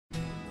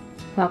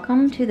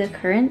Welcome to the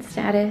current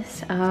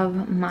status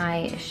of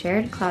my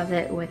shared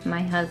closet with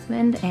my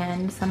husband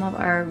and some of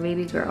our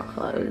baby girl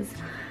clothes.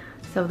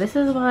 So this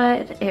is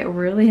what it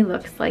really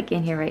looks like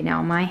in here right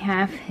now. My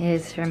half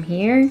is from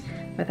here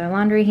with our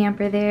laundry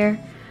hamper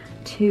there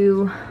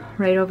to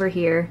right over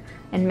here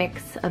and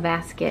mix a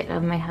basket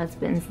of my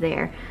husband's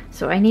there.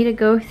 So I need to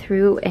go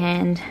through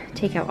and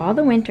take out all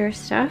the winter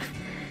stuff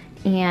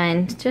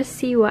and just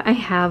see what I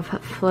have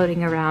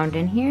floating around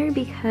in here,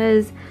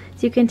 because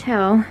as you can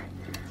tell,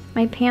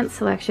 my pants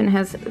selection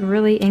has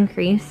really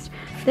increased.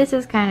 This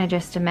is kind of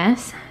just a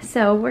mess.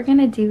 So we're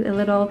gonna do a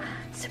little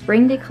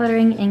spring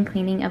decluttering and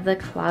cleaning of the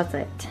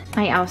closet.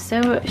 I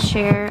also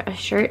share a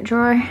shirt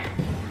drawer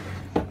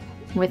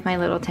with my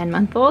little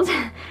 10-month-old.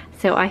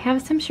 So I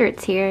have some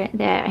shirts here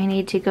that I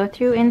need to go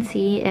through and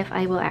see if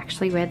I will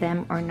actually wear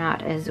them or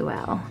not as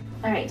well.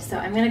 All right, so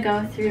I'm gonna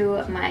go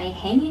through my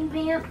hanging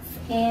pants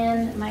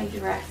and my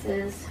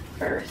dresses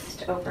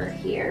first over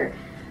here.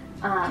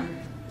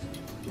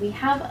 We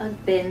have a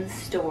bin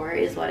store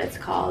is what it's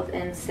called,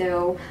 and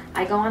so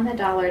I go on the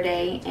Dollar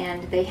Day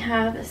and they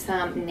have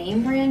some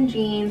name brand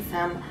jeans,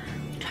 some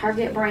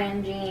Target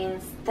brand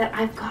jeans that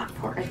I've got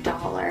for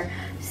 $1.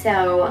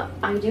 So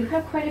I do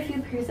have quite a few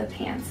pairs of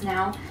pants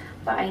now,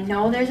 but I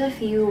know there's a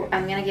few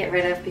I'm gonna get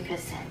rid of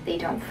because they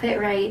don't fit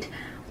right,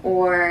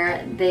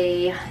 or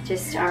they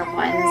just are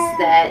ones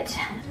that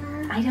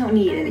I don't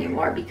need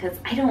anymore, because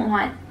I don't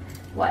want,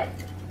 what,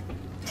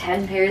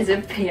 10 pairs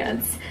of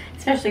pants,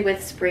 especially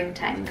with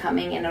springtime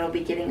coming and it'll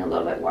be getting a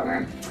little bit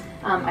warmer.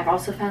 I've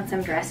also found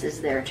some dresses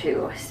there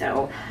too,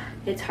 so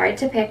it's hard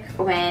to pick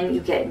when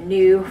you get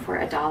new for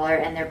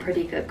 $1 and they're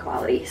pretty good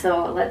quality.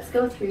 So let's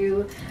go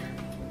through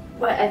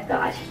what I've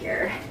got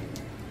here.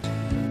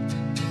 I'm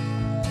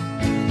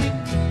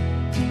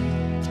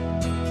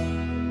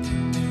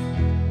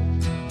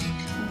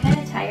kind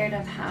of tired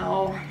of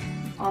how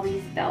all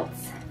these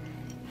belts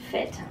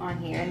fit on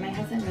here, and my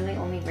husband really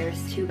only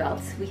wears 2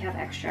 belts. We have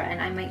extra and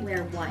I might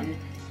wear one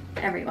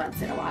every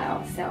once in a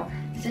while, so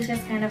this is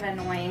just kind of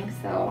annoying,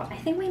 so I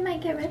think we might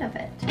get rid of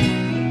it.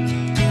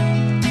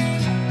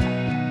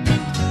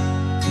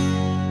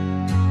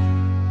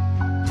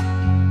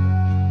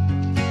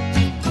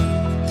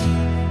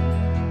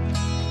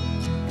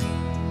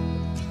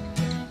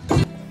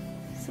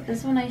 So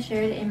this one I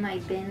shared in my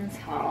bins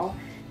haul.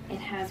 It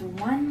has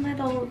one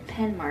little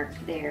pen mark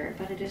there,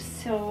 but it is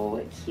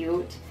so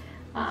cute.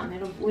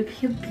 It would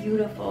be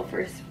beautiful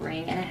for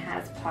spring, and it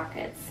has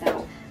pockets,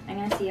 so I'm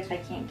gonna see if I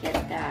can't get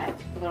that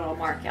little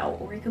mark out,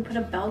 or you could put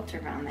a belt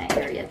around that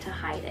area to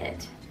hide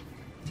it.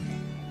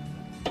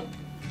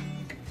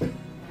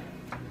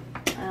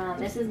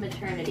 This is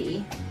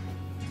maternity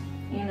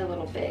and a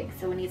little big,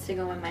 so it needs to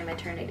go in my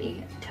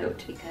maternity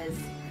tote because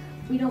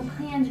we don't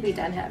plan to be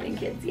done having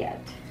kids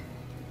yet.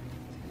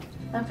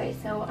 Okay,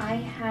 so I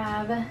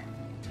have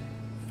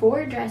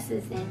 4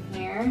 dresses in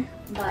here,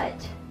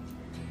 but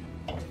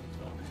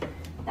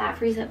that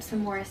frees up some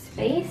more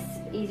space,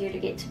 easier to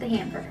get to the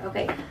hamper.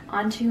 Okay,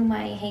 onto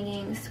my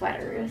hanging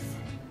sweaters.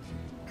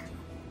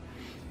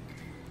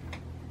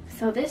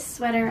 So this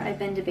sweater I've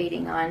been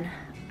debating on.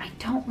 I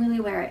don't really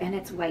wear it and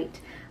it's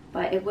white,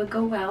 but it would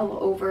go well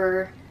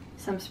over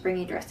some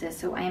springy dresses,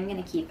 so I am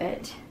gonna keep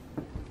it.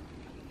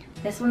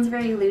 This one's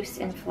very loose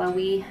and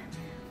flowy.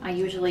 I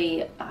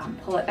usually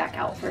pull it back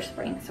out for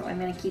spring, so I'm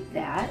gonna keep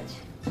that.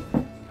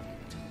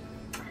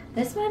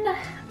 This one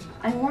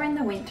I wore in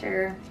the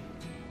winter,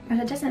 but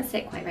it doesn't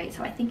sit quite right,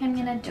 so I think I'm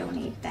gonna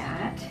donate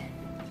that.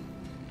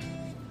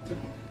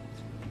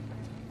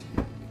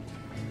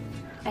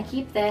 I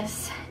keep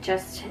this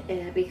just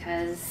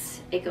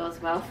because it goes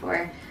well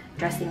for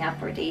dressing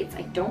up or dates.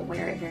 I don't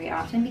wear it very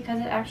often because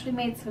it actually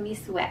makes me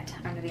sweat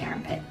under the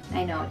armpit.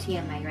 I know,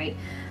 TMI, right?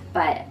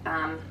 But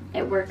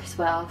it works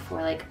well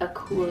for like a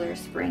cooler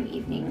spring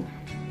evening.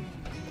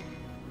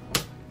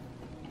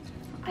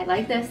 I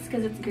like this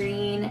because it's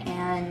green,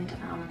 and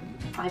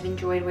I've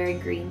enjoyed wearing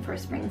green for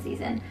spring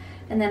season.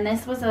 And then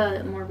this was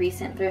a more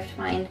recent thrift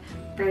find,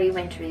 very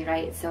wintry,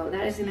 right? So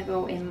that is gonna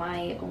go in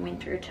my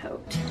winter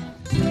tote.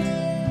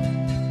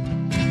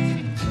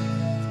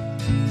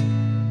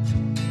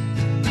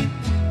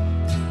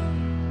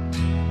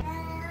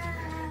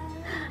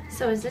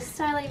 So is this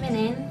style even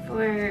in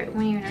for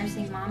when you're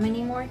nursing mom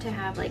anymore, to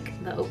have like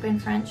the open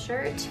front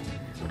shirt?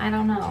 I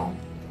don't know,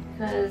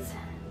 because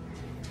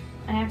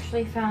I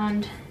actually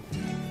found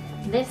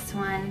this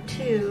one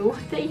too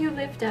that you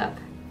lift up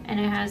and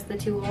it has the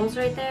 2 holes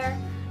right there.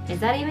 Is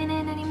that even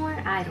in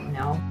anymore? I don't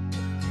know.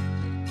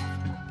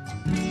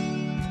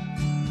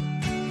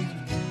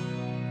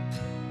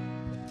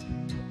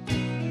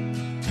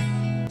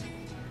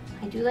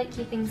 I do like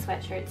keeping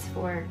sweatshirts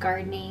for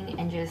gardening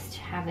and just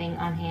having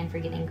on hand for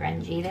getting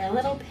grungy. They're a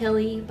little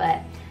pilly,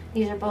 but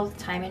these are both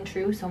time and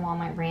true, so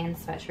Walmart brand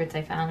sweatshirts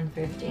I found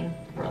thrifting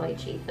really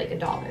cheap, like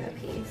 $1 a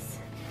piece.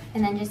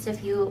 And then just a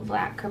few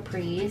black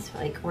capris,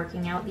 like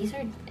working out. These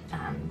are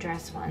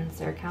dress ones.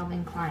 They're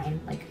Calvin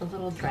Klein, like a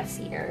little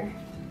dressier.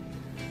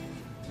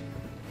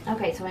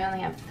 Okay, so I only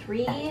have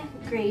 3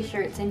 gray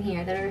shirts in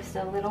here that are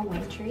still a little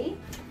wintry.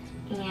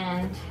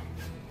 And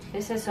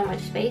This has so much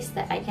space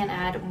that I can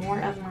add more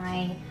of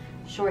my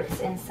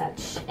shorts and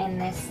such in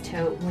this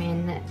tote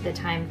when the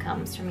time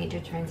comes for me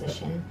to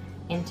transition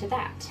into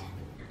that.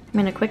 I'm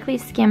gonna quickly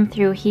skim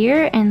through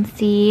here and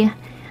see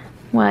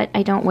what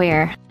I don't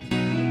wear.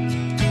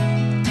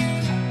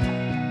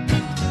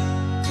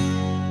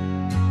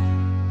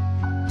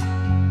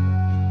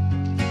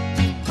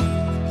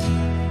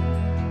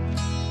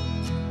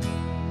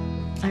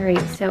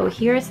 Alright, so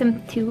here are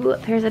two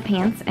pairs of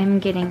pants I'm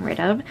getting rid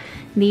of.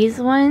 These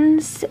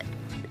ones,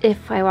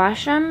 if I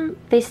wash them,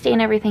 they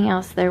stain everything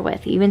else they're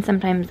with, even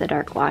sometimes the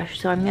dark wash,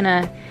 so I'm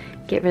gonna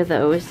get rid of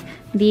those.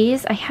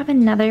 These, I have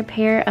another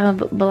pair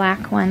of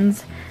black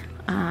ones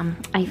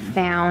I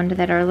found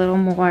that are a little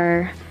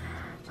more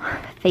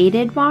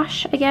faded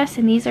wash, I guess,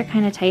 and these are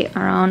kind of tight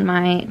around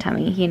my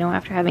tummy, you know,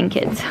 after having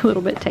kids, a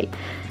little bit tight.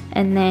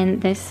 And then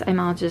this I'm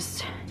all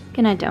just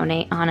gonna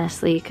donate,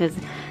 honestly, because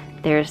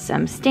there's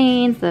some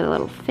stains that are a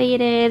little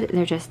faded.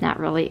 They're just not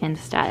really in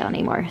style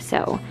anymore.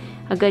 So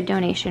a good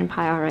donation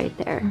pile right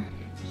there.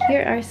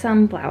 Here are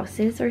some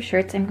blouses or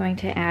shirts I'm going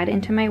to add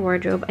into my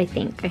wardrobe, I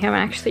think. I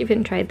haven't actually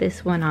even tried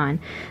this one on.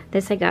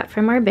 This I got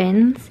from our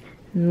bins,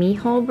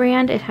 Miho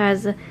brand. It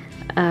has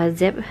a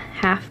zip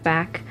half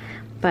back,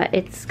 but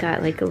it's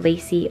got like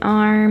lacy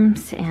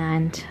arms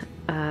and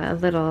a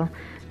little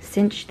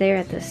cinch there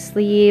at the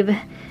sleeve.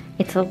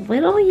 It's a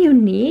little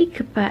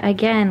unique, but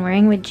again,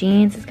 wearing with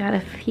jeans, it's got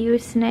a few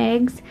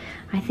snags.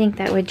 I think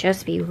that would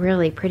just be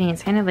really pretty.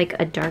 It's kind of like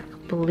a dark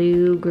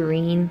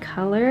blue-green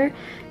color,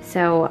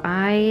 so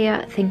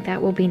I think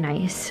that will be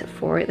nice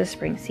for the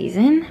spring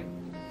season.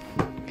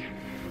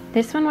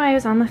 This one I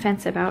was on the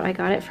fence about. I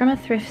got it from a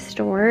thrift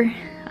store.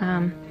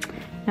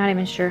 Not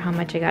even sure how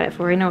much I got it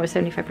for. I know it was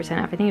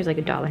 75% off. I think it was like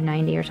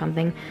 $1.90 or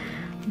something,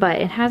 but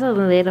it has a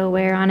little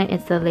wear on it.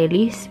 It's the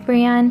Lelis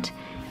brand,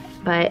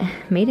 but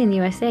made in the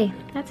USA.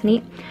 That's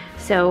neat.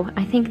 So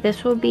I think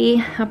this will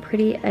be a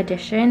pretty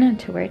addition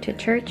to wear to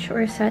church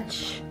or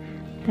such.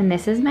 Then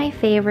this is my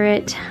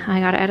favorite.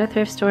 I got it at a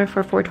thrift store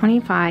for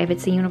 $4.25.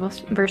 It's a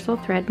universal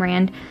thread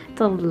brand.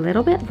 It's a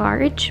little bit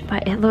large,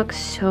 but it looks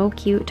so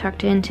cute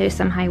tucked into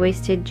some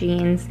high-waisted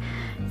jeans.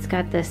 It's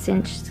got the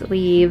cinched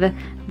sleeve.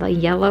 The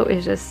yellow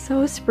is just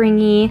so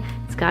springy.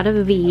 It's got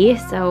a V,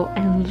 so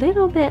a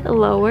little bit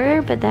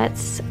lower, but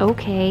that's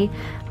okay.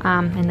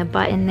 And the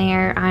button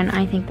there, and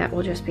I think that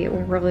will just be a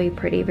really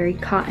pretty, very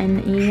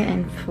cottony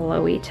and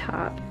flowy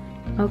top.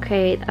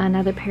 Okay,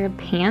 another pair of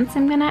pants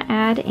I'm gonna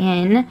add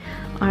in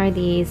are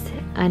these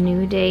A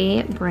New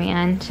Day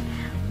brand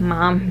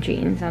mom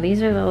jeans. Now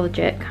these are the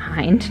legit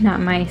kind, not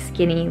my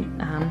skinny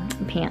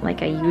pant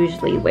like I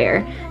usually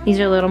wear. These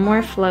are a little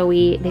more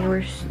flowy. They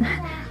were,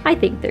 I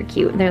think they're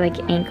cute. They're like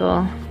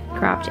ankle,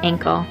 cropped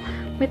ankle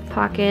with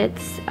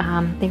pockets.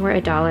 They were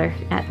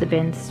 $1 at the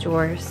bin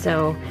store,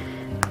 so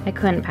I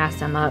couldn't pass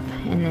them up.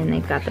 And then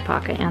they've got the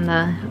pocket and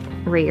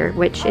the rear,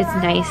 which is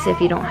nice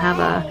if you don't have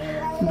a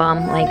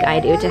bum like I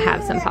do to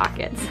have some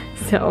pockets.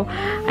 So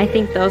I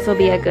think those will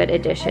be a good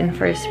addition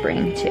for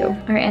spring too.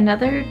 All right,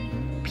 another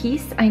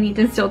piece I need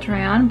to still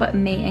try on but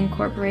may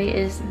incorporate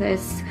is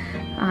this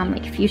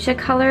like fuchsia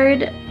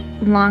colored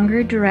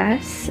longer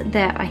dress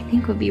that I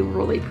think would be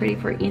really pretty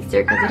for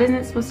Easter because it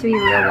isn't supposed to be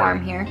real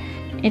warm here.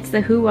 It's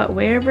the Who What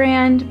Wear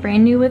brand,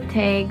 brand new with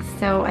tags,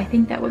 so I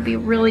think that would be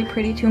really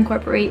pretty to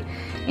incorporate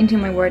into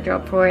my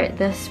wardrobe for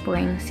the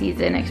spring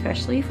season,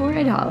 especially for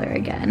 $1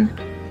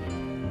 again.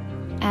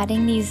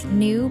 Adding these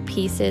new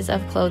pieces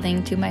of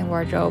clothing to my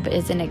wardrobe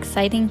is an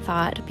exciting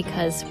thought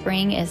because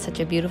spring is such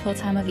a beautiful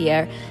time of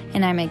year,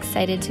 and I'm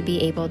excited to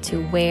be able to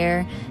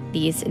wear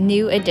these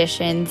new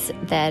additions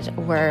that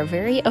were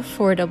very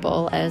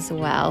affordable as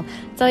well.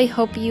 So I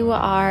hope you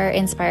are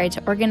inspired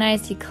to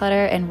organize,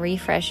 declutter, and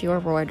refresh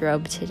your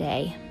wardrobe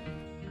today.